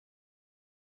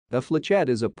A flechette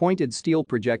is a pointed steel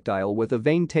projectile with a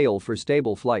vane tail for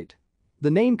stable flight. The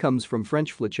name comes from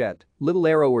French flechette, little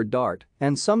arrow or dart,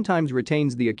 and sometimes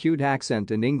retains the acute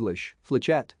accent in English,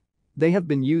 flechette. They have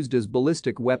been used as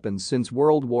ballistic weapons since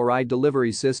World War I.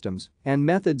 Delivery systems and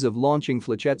methods of launching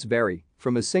flechettes vary,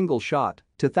 from a single shot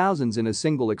to thousands in a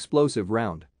single explosive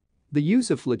round. The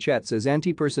use of flechettes as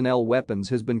antipersonnel weapons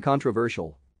has been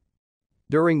controversial.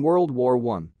 During World War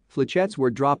I, flechettes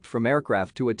were dropped from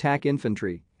aircraft to attack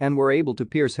infantry and were able to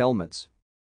pierce helmets.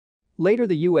 Later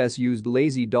the US used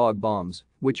lazy dog bombs,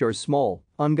 which are small,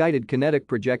 unguided kinetic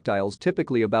projectiles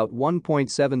typically about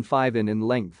 1.75 in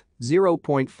length,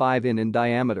 0.5 in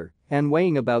diameter, and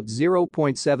weighing about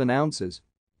 0.7 ounces.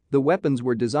 The weapons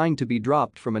were designed to be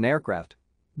dropped from an aircraft.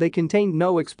 They contained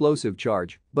no explosive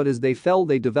charge, but as they fell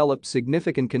they developed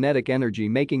significant kinetic energy,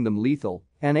 making them lethal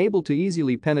and able to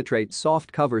easily penetrate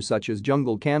soft cover such as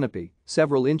jungle canopy,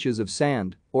 several inches of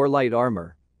sand, or light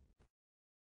armor.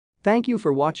 Thank you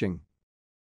for watching.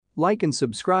 Like and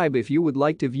subscribe if you would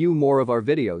like to view more of our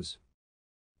videos.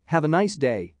 Have a nice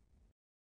day.